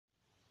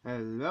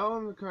Hello,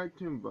 I'm the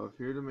Cartoon Buff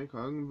here to make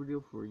a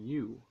video for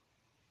you.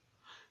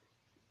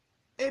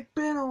 It's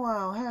been a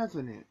while,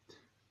 hasn't it?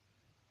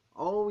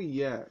 Oh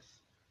yes,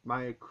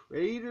 my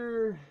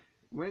creator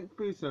went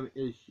through some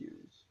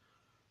issues.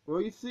 Well,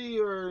 you see,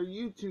 our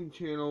YouTube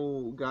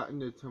channel got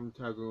into some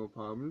technical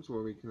problems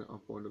where we couldn't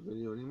upload a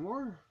video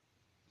anymore.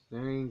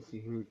 Thanks,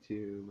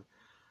 YouTube.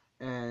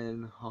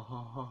 And ho ho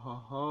ho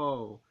ho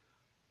ho.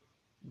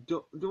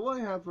 Do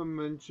I have to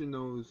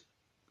mention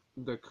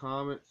the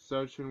comment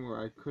section where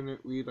I couldn't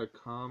read a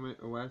comment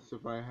unless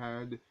if I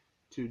had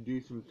to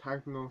do some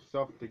technical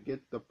stuff to get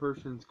the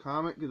person's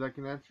comment because I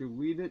can actually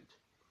read it?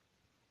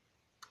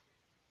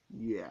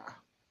 Yeah.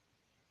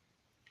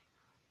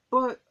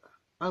 But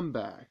I'm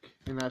back,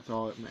 and that's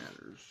all that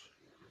matters.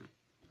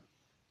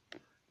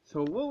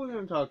 So what we're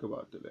going to talk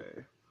about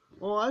today?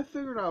 Well, I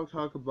figured I'll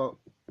talk about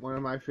one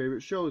of my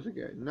favorite shows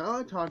again. Now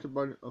I talked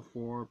about it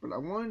before, but I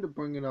wanted to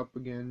bring it up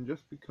again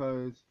just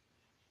because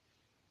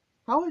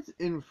how it's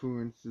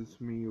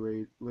influences me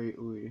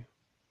lately.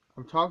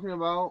 I'm talking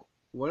about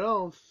what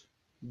else?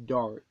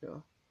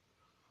 Daria.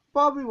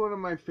 Probably one of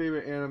my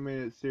favorite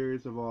animated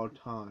series of all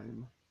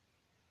time.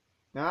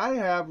 Now, I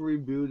have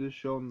reviewed this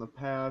show in the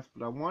past,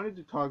 but I wanted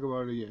to talk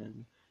about it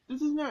again.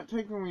 This is not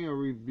technically a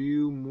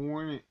review,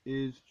 more than it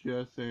is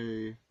just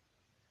a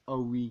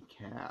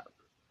recap.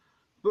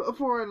 But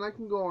before I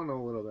can go on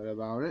a little bit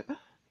about it.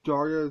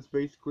 Daria is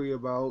basically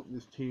about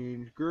this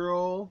teenage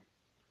girl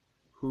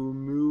who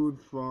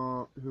moved,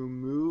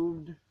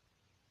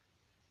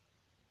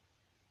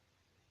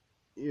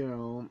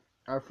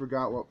 I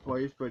forgot what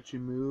place, but she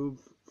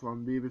moved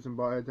from Beavis and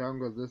Butthead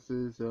because this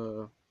is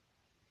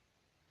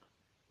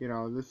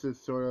this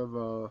is sort of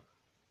a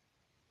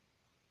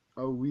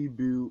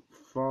reboot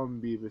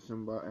from Beavis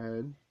and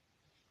Butthead,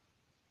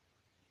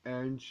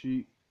 and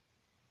she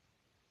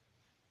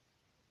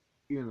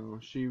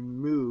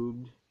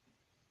moved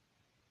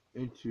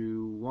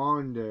into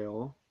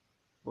Lawndale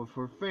with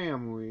her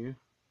family,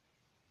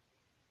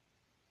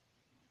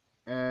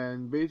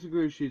 and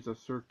basically she's a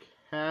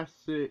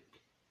sarcastic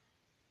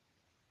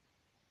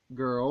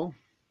girl,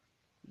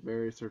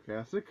 very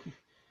sarcastic.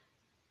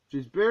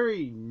 She's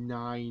very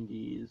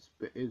 90s.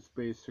 It's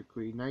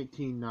basically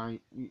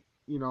 1990.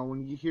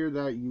 When you hear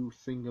that, you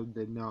think of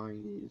the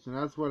 90s. And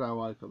that's what I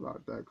like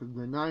about that, because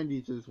the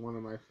 90s is one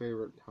of my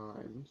favorite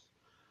times.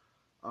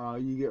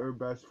 You get her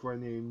best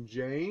friend named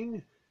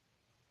Jane.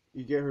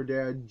 You get her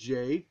dad,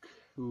 Jake,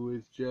 who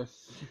is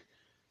just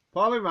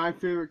probably my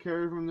favorite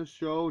character from the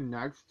show,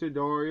 next to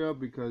Daria,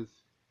 because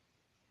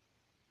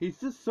he's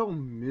just so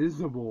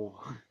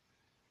miserable.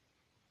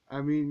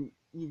 I mean,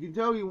 you can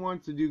tell he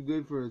wants to do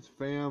good for his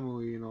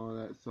family and all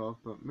that stuff,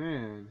 but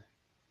man,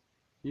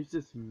 he's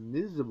just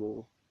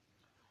miserable.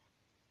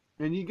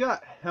 And you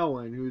got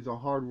Helen, who's a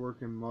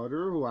hardworking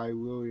mother, who I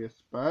really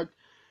respect.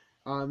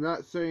 I'm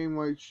not saying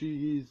like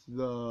she's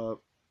the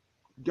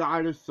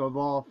goddess of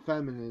all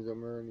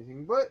feminism or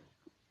anything, but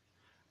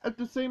at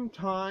the same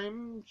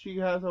time, she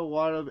has a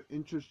lot of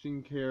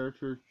interesting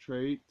character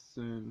traits,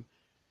 and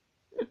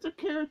it's a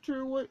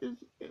character what is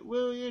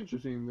really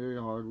interesting, very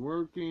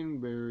hardworking,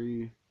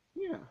 very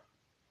yeah.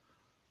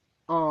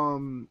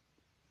 Um,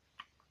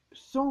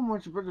 so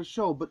much about the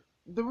show, but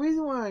the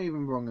reason why I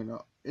even brought it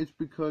up is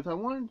because I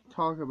wanted to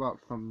talk about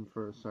something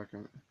for a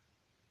second.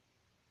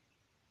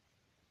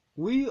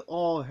 We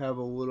all have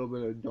a little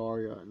bit of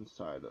Daria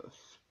inside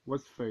us.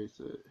 Let's face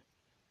it.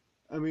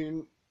 I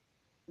mean,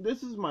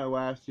 this is my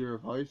last year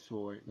of high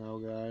school right now,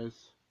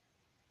 guys.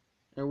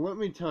 And let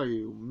me tell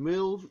you,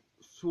 middle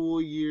school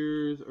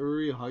years,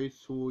 early high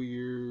school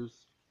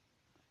years,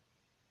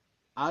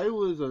 I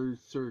was a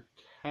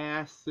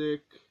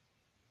sarcastic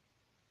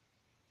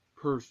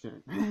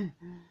person.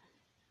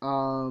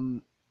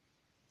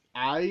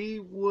 I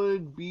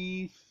would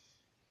be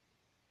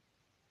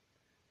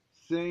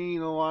saying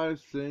a lot of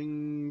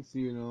things,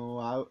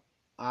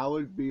 I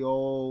would be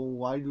all,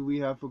 why do we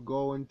have to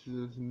go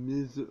into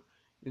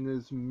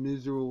this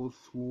miserable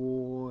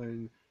school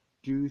and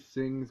do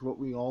things what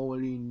we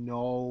already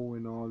know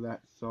and all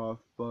that stuff,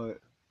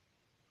 but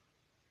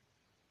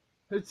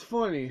it's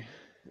funny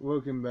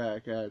looking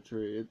back,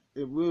 actually.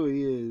 It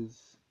really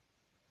is,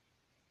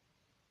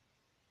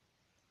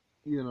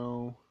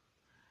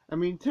 I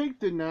mean, take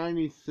the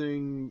 90s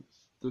things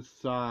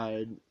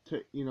aside,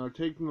 take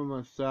the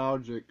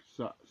nostalgic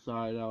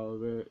side out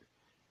of it.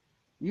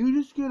 You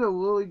just get a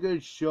really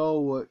good show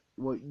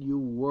what you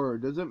were.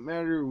 Doesn't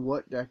matter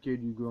what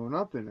decade you grown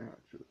up in,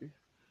 actually.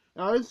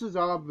 Now, this is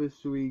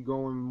obviously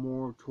going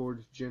more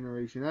towards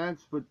Generation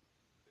X, but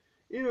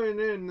even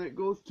then, it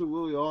goes to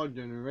really all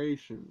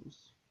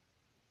generations.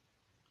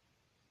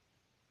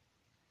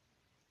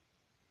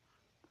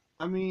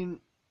 I mean,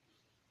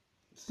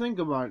 think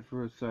about it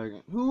for a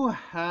second. Who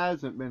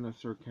hasn't been a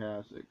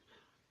sarcastic?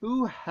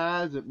 Who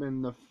hasn't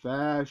been the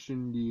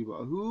fashion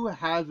diva? Who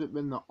hasn't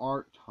been the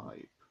art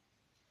type?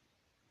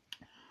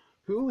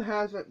 Who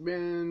hasn't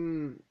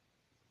been,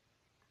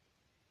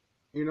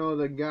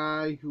 the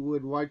guy who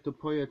would like to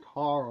play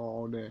guitar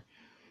all day?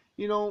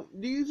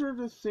 These are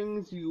the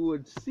things you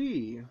would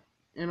see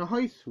in a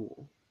high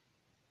school.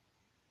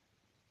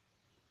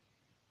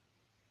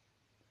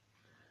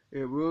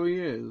 It really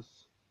is.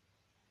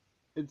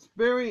 It's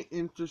very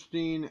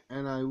interesting,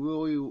 and I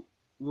really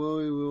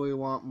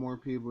want more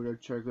people to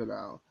check it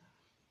out.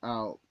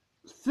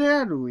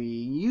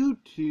 Sadly,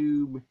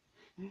 YouTube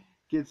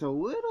gets a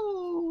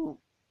little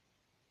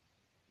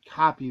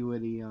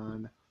copywitty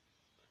on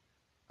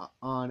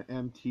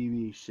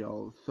MTV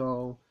shows.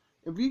 So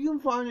if you can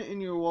find it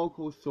in your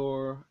local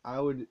store, I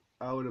would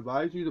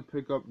advise you to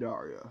pick up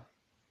Daria.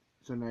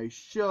 It's a nice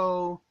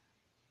show,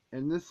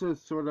 and this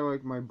is sort of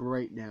like my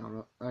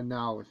breakdown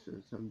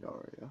analysis of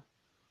Daria.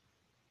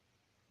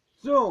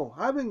 So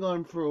I've been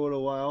gone for a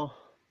little while.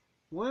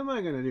 What am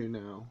I gonna do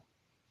now?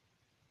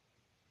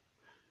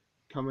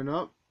 Coming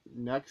up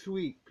next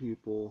week,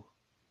 people,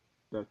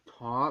 the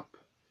top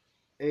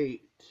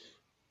 8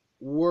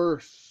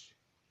 worst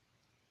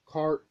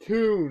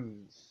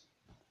cartoons.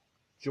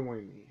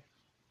 Join me.